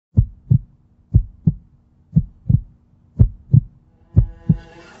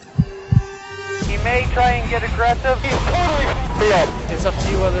try and get aggressive. He's totally me up. It's up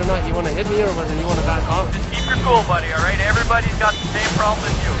to you whether or not you want to hit me or whether you want to back off. Just keep your cool, buddy, all right? Everybody's got the same problem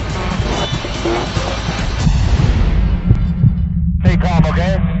as you. Stay calm,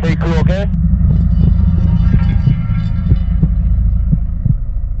 okay? Stay cool, okay?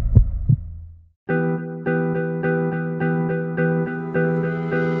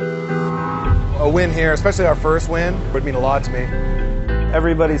 A win here, especially our first win, would mean a lot to me.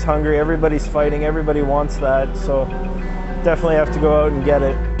 Everybody's hungry, everybody's fighting, everybody wants that, so definitely have to go out and get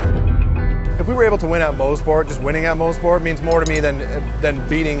it. If we were able to win at Mosport, just winning at Mosport means more to me than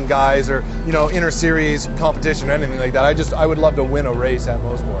beating guys or, you know, inter-series competition or anything like that. I would love to win a race at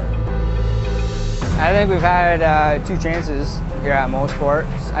Mosport. I think we've had 2 chances here at Mosport.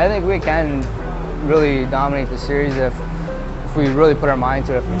 I think we can really dominate the series if we really put our mind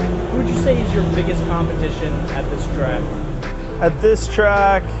to it. Who would you say is your biggest competition at this track? At this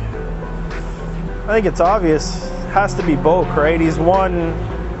track, I think it's obvious. It has to be Boake, right? He's won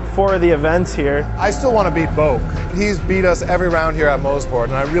 4 of the events here. I still want to beat Boake. He's beat us every round here at Mosport,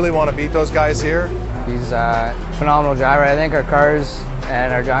 and I really want to beat those guys here. He's a phenomenal driver. I think our cars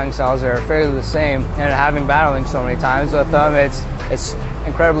and our driving styles are fairly the same, and having battling so many times with him, it's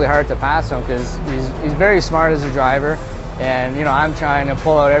incredibly hard to pass him because he's very smart as a driver. And, you know, I'm trying to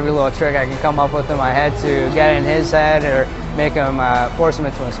pull out every little trick I can come up with in my head to get in his head or make him, force him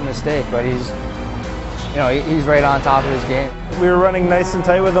into a mistake. But he's right on top of his game. We were running nice and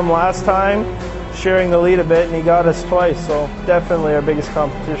tight with him last time, sharing the lead a bit, and he got us twice, so definitely our biggest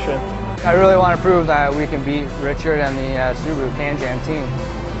competition. I really want to prove that we can beat Richard and the Subaru Can-Jam team.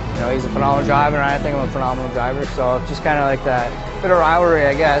 You know, he's a phenomenal driver, and I think I'm a phenomenal driver, so just kind of like that bit of rivalry,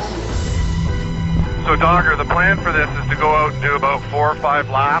 I guess. So Dogger, the plan for this is to go out and do about 4 or 5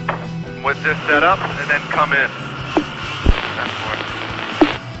 laps with this setup and then come in.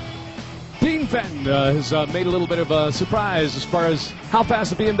 Dean Fantin has made a little bit of a surprise as far as how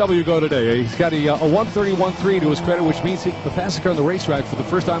fast the BMW go today. He's got a 1:31.3 to his credit, which means the fastest car on the racetrack for the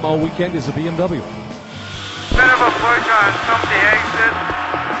first time all weekend is a BMW. Bit of a push on some of the exits.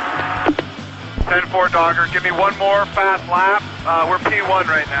 10-4 Dogger, give me one more fast lap. We're P1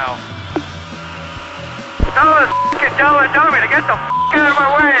 right now. Tell this f***ing yellow dummy to get the f*** out of my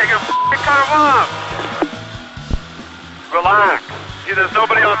way. I can f***ing cut him off. Relax. See, there's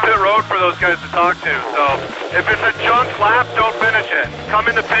nobody on pit road for those guys to talk to. So if it's a junk lap, don't finish it. Come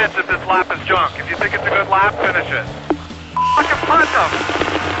in the pits if this lap is junk. If you think it's a good lap, finish it. Fucking punt them.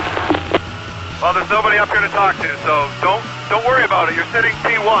 Well, there's nobody up here to talk to, so don't worry about it. You're sitting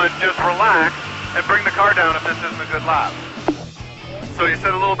P1. Just relax and bring the car down if this isn't a good lap. So you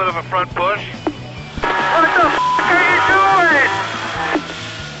said a little bit of a front push. What the f*** are you doing?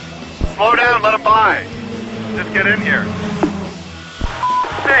 Slow down, let him by. Just get in here.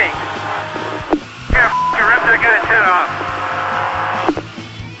 Sink. You're f***ing rip that guy's head off.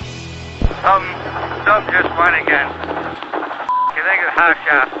 Something just went again. You think it's half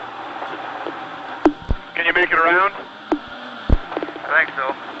shaft? Can you make it around? I think so.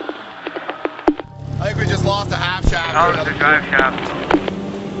 I think we just lost a half shaft. That was the drive shaft.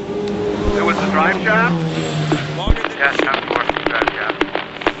 It was the drive shaft? Yes, half more the drive shaft.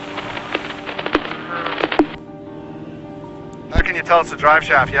 How can you tell it's a drive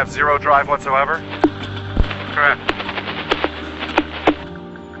shaft? You have 0 drive whatsoever? Correct.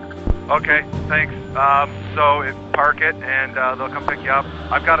 Okay, thanks. So park it and they'll come pick you up.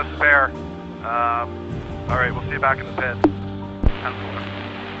 I've got a spare. Alright, we'll see you back in the pit.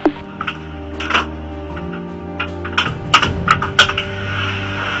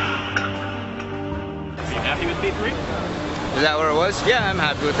 Is that what it was? Yeah, I'm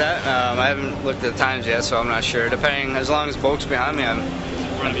happy with that. I haven't looked at the times yet, so I'm not sure. Depending, as long as Boake's behind me, I'm...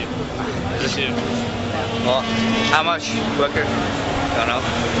 Front of you. Just you. Well, how much quicker? Don't know.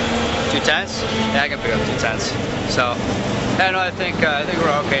 2/10? Yeah, I can pick up 2/10. So, yeah, no, I think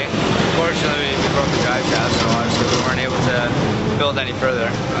we're okay. Fortunately, we broke the drive shaft, so obviously we weren't able to build any further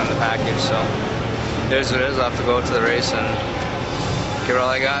on the package. So, here's what it is. I'll have to go to the race and give it all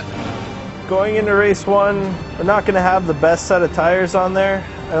I got. Going into race 1, we're not going to have the best set of tires on there,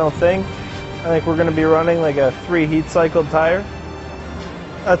 I don't think. I think we're going to be running like a 3 heat cycled tire.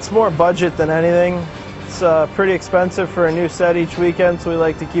 That's more budget than anything. It's pretty expensive for a new set each weekend, so we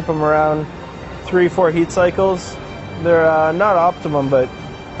like to keep them around 3-4 heat cycles. They're not optimum, but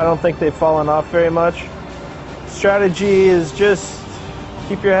I don't think they've fallen off very much. Strategy is just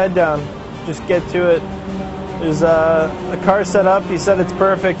keep your head down, just get to it. There's a car set up, he said it's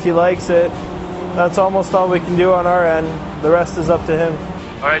perfect, he likes it. That's almost all we can do on our end. The rest is up to him.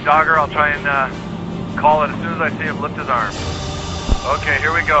 All right, Dogger, I'll try and call it as soon as I see him lift his arm. Okay,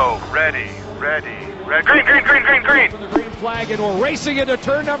 here we go. Ready, ready, Red, green, green, green, green, green. The green flag, and we're racing into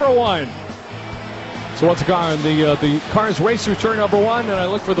turn number 1. So once again, the cars race through turn number 1, and I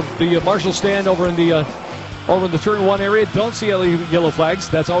look for the marshal stand over in the turn 1 area. Don't see any yellow flags.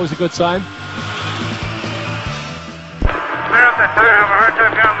 That's always a good sign. Clear up that tire. Have a hard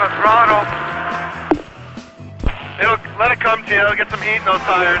time getting the throttle. It'll let it come to you. It'll get some heat in those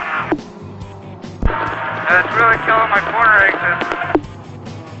tires. And it's really killing my corner exit.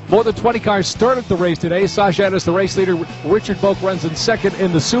 More than 20 cars started the race today. Sasha Anis, the race leader. Richard Boake runs in second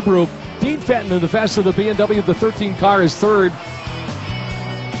in the Subaru. Dean Fantin in the fast of the BMW. The 13 car is third.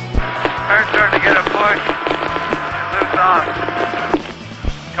 Tire's starting to get a push. Loose off.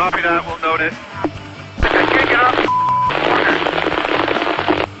 Copy that. We'll note it. I can't get up.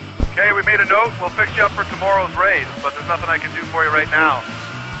 Okay, we made a note. We'll fix you up for tomorrow's race, but there's nothing I can do for you right now.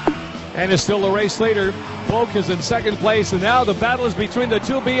 And is still the race leader. Boake is in second place, and now the battle is between the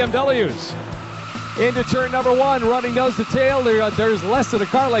two BMWs. Into turn number 1, running nose to tail. There's less than a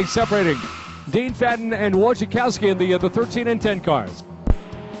car length separating Dean Fantin and Wojciechowski in the 13 and 10 cars.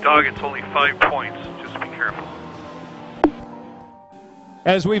 Dog, it's only 5 points. Just be careful.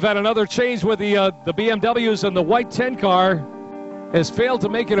 As we've had another change with the BMWs, and the white 10 car has failed to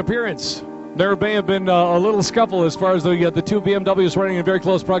make an appearance. There may have been a little scuffle as far as the two BMWs running in very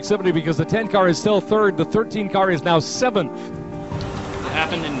close proximity, because the 10 car is still third. The 13 car is now 7th. It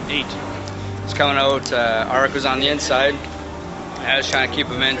happened in 8. It's coming out. Arek was on the inside. I was trying to keep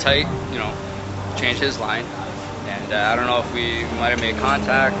him in tight, change his line. And I don't know if we might have made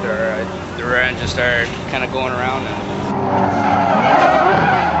contact, or the rear end just started kind of going around.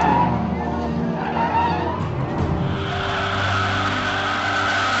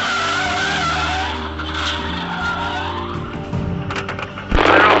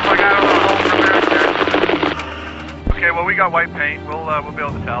 We got white paint. We'll be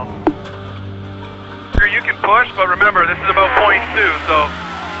able to tell. Here, you can push, but remember, this is about points too, so.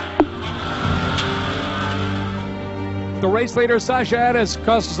 The race leader, Sasha Anis,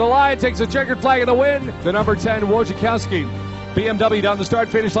 crosses the line, takes a checkered flag in the win. The number 10, Wojciechowski. BMW down the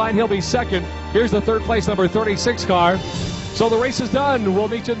start-finish line. He'll be second. Here's the third place, number 36 car. So the race is done. We'll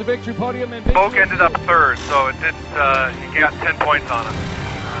meet you in the victory podium. And Boake ended up third, so it did. He got 10 points on him.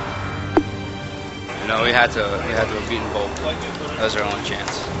 No, we had to have beaten Boake. That was our only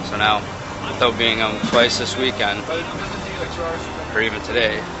chance. So now, without beating him twice this weekend, or even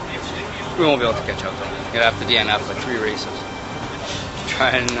today, we won't be able to catch up to him. We'll have to DNF like 3 races.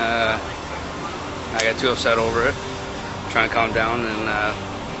 Try and, I got too upset over it. Try and calm down and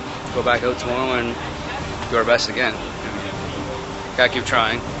go back out tomorrow and do our best again. Gotta keep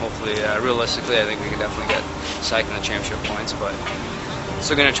trying. Hopefully, realistically, I think we can definitely get second in the championship points, but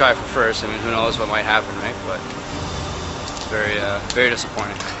still going to try for first. I mean, who knows what might happen, right? But it's very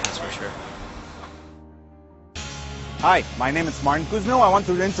disappointing, that's for sure. Hi, my name is Martin Kuzmil. I want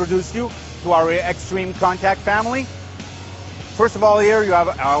to introduce you to our Extreme Contact family. First of all, here you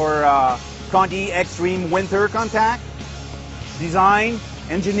have our Conti Extreme Winter Contact. Designed,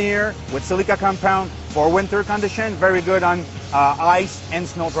 engineered with silica compound for winter condition. Very good on ice and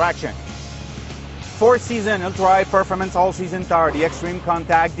snow traction. 4-season ultra-high performance all-season tire, the Extreme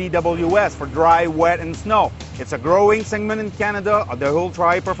Contact DWS for dry, wet, and snow. It's a growing segment in Canada of the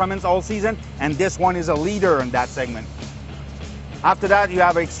ultra-high performance all-season, and this one is a leader in that segment. After that, you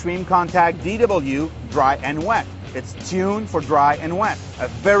have Extreme Contact DW, dry and wet. It's tuned for dry and wet. A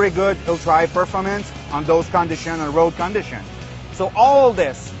very good ultra-high performance on those conditions and road conditions. So all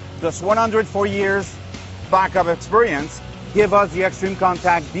this 104 years back of experience, give us the Extreme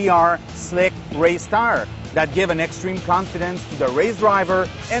Contact DR Slick Race Tire that give an extreme confidence to the race driver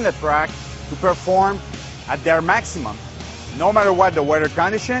and the track to perform at their maximum. No matter what the weather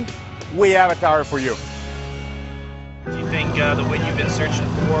condition, we have a tire for you. Do you think the win you've been searching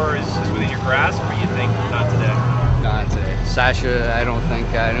for is within your grasp, or you think not today? Not today. Sasha, I don't think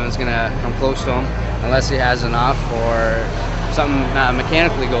anyone's going to come close to him unless he has enough or something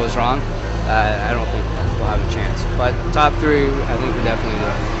mechanically goes wrong. I don't think we'll have a chance. But top 3, I think we definitely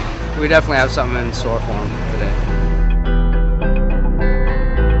will. We definitely have something in store for him today.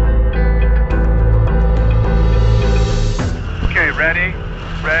 Okay, ready?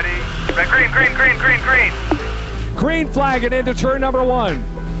 Green, green, green, green, green. Green flag and into turn number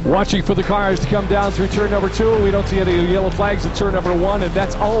 1. Watching for the cars to come down through turn number 2. We don't see any yellow flags in turn number 1, and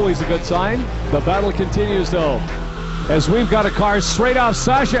that's always a good sign. The battle continues, though, as we've got a car straight off.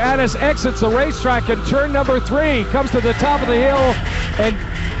 Sasha Anis exits the racetrack in turn number 3, comes to the top of the hill,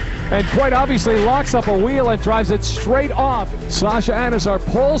 and quite obviously locks up a wheel and drives it straight off. Sasha Anis, our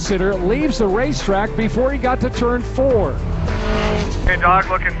pole sitter, leaves the racetrack before he got to turn 4. Okay, dog,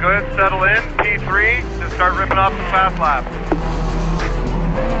 looking good. Settle in. P3. 23 to start ripping off some fast laps.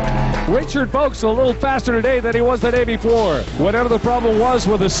 Richard Boake's a little faster today than he was the day before. Whatever the problem was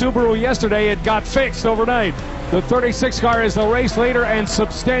with the Subaru yesterday, it got fixed overnight. The 36 car is the race leader, and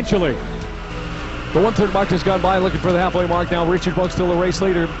substantially. The 1/3 mark has gone by, looking for the halfway mark now. Richard Boake still the race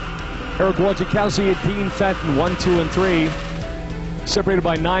leader. Arek Wojciechowski and Dean Fantin, 1, 2, and 3. Separated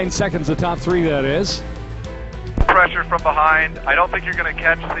by 9 seconds, the top 3, that is. Pressure from behind. I don't think you're going to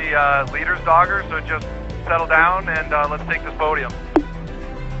catch the leader's dogger, so just settle down and let's take this podium.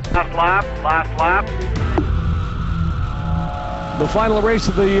 Last lap. The final race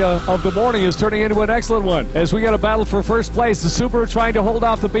of the morning is turning into an excellent one, as we got a battle for first place. The Subaru trying to hold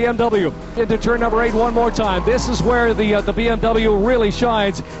off the BMW into turn number 8 one more time. This is where the BMW really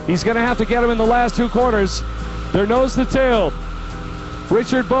shines. He's going to have to get him in the last 2 corners. They're nose to tail.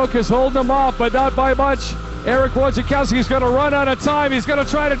 Richard Boake is holding him off, but not by much. Arek Wojciechowski is going to run out of time. He's going to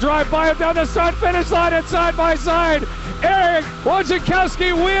try to drive by him down the start-finish line and side by side. Arek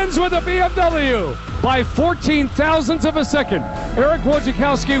Wojciechowski wins with the BMW by 14 thousandths of a second. Arek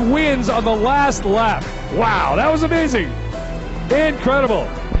Wojciechowski wins on the last lap. Wow, that was amazing. Incredible.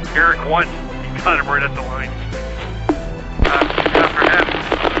 Arek won. He got him right at the line. Good for him.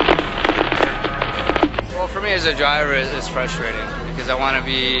 Well, for me as a driver, it's frustrating because I want to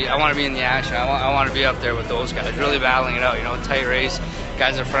be in the action. I want to be up there with those guys, really battling it out. You know, tight race,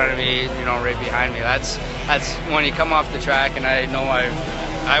 guys in front of me, you know, right behind me. That's when you come off the track, and I know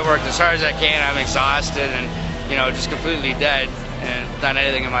I worked as hard as I can. I'm exhausted and, you know, just completely dead, and done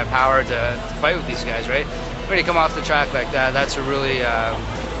anything in my power to fight with these guys. Right? When you come off the track like that, that's a really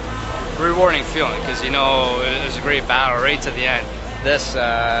rewarding feeling because, you know, it was a great battle right to the end. This,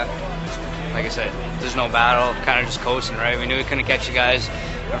 like I said, there's no battle, kind of just coasting, right? We knew we couldn't catch the guys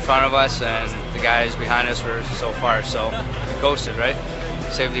in front of us, and the guys behind us were so far, so we coasted, right?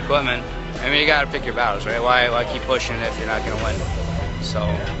 Save the equipment. I mean, you got to pick your battles, right? Why keep pushing if you're not going to win? So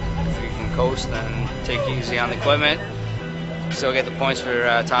if you can coast, then take it easy on the equipment, still get the points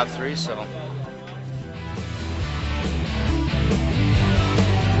for top 3, so